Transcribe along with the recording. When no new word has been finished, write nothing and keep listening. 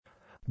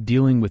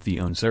Dealing with the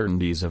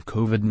uncertainties of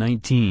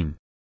COVID-19.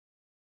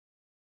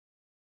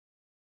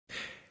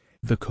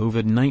 The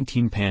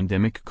COVID-19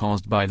 pandemic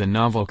caused by the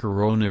novel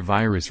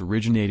coronavirus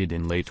originated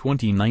in late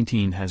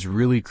 2019 has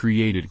really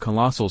created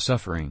colossal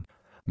suffering,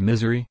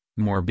 misery,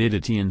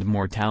 morbidity and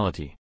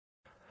mortality.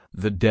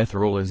 The death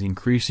roll is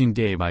increasing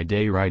day by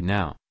day right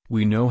now.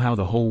 We know how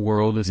the whole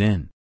world is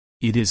in.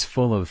 It is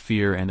full of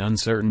fear and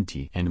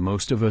uncertainty, and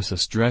most of us are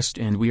stressed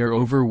and we are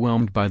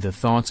overwhelmed by the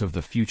thoughts of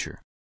the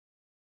future.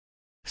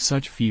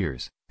 Such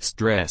fears,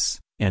 stress,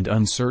 and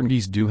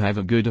uncertainties do have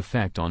a good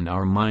effect on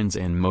our minds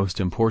and, most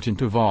important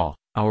of all,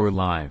 our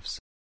lives.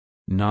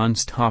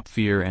 Non-stop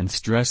fear and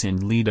stress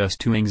and lead us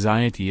to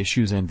anxiety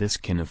issues, and this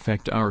can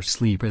affect our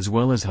sleep as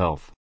well as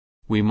health.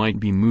 We might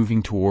be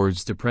moving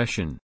towards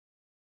depression.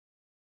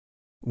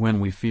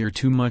 When we fear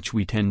too much,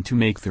 we tend to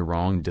make the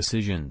wrong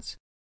decisions.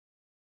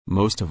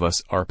 Most of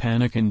us are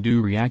panic and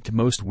do react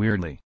most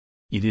weirdly.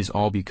 It is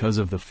all because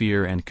of the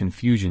fear and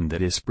confusion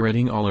that is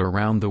spreading all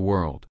around the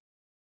world.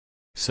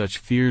 Such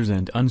fears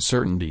and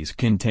uncertainties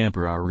can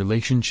tamper our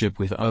relationship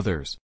with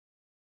others.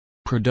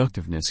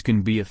 Productiveness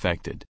can be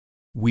affected.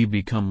 We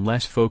become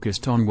less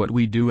focused on what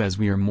we do as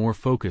we are more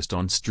focused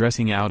on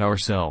stressing out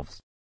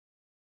ourselves.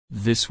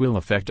 This will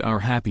affect our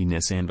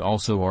happiness and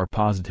also our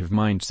positive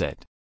mindset.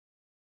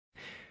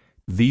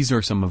 These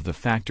are some of the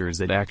factors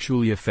that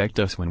actually affect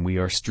us when we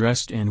are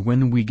stressed and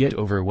when we get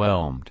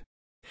overwhelmed.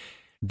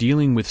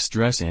 Dealing with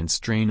stress and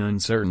strain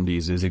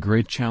uncertainties is a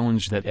great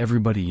challenge that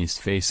everybody is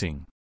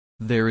facing.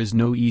 There is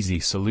no easy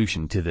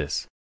solution to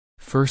this.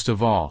 First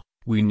of all,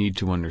 we need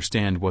to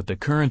understand what the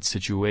current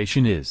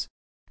situation is.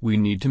 We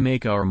need to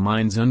make our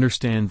minds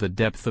understand the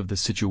depth of the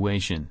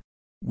situation.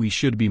 We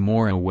should be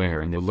more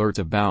aware and alert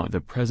about the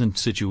present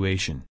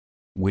situation,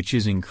 which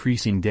is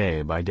increasing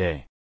day by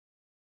day.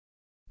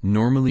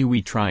 Normally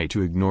we try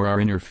to ignore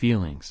our inner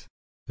feelings.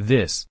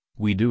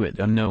 We do it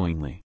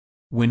unknowingly.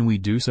 When we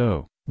do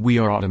so, we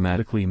are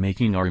automatically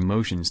making our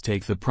emotions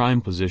take the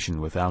prime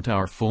position without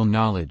our full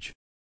knowledge.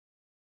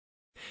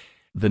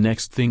 The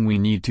next thing we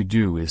need to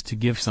do is to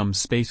give some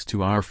space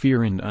to our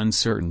fear and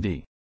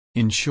uncertainty.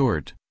 In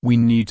short, we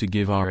need to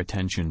give our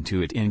attention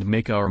to it and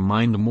make our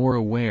mind more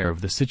aware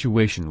of the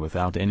situation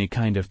without any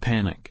kind of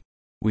panic.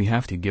 We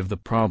have to give the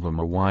problem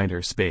a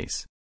wider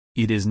space.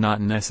 It is not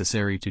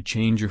necessary to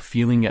change your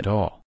feeling at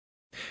all.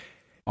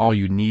 All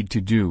you need to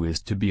do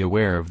is to be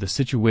aware of the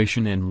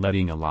situation and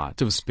letting a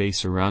lot of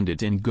space around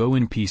it and go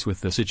in peace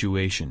with the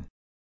situation.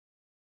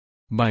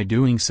 By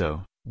doing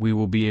so, we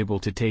will be able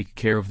to take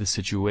care of the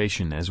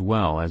situation as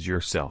well as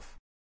yourself.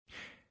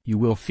 You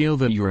will feel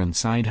that your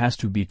inside has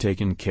to be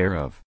taken care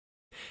of.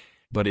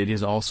 But it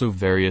is also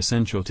very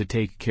essential to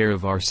take care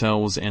of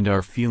ourselves and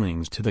our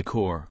feelings to the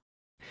core.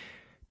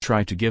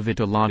 Try to give it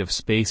a lot of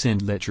space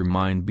and let your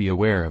mind be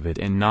aware of it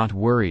and not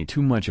worry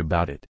too much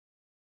about it.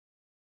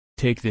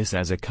 Take this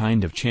as a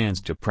kind of chance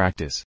to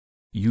practice.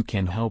 You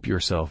can help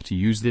yourself to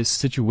use this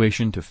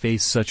situation to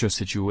face such a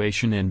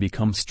situation and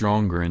become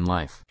stronger in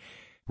life,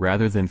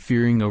 rather than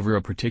fearing over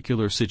a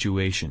particular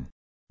situation.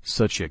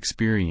 Such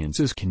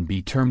experiences can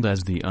be termed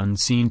as the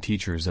unseen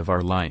teachers of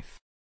our life.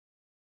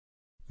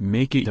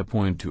 Make it a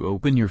point to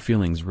open your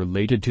feelings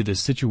related to the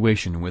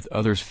situation with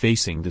others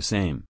facing the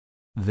same.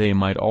 They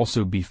might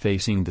also be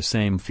facing the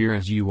same fear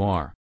as you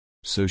are.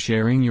 So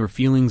sharing your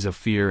feelings of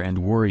fear and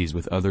worries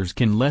with others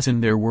can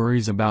lessen their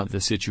worries about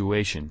the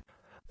situation,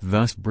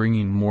 thus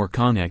bringing more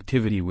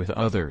connectivity with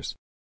others.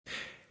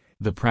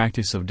 The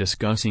practice of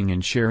discussing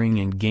and sharing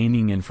and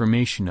gaining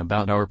information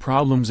about our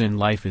problems in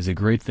life is a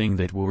great thing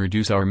that will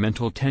reduce our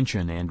mental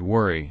tension and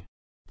worry.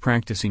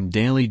 Practicing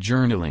daily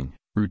journaling,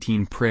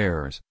 routine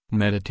prayers,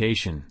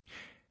 meditation,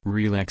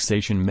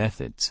 relaxation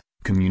methods,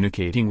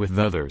 communicating with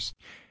others,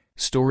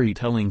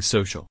 storytelling,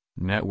 social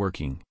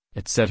networking,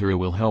 etc.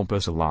 will help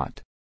us a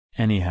lot.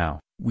 Anyhow,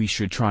 we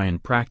should try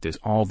and practice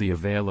all the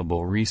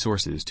available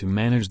resources to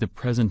manage the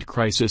present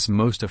crisis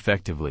most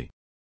effectively.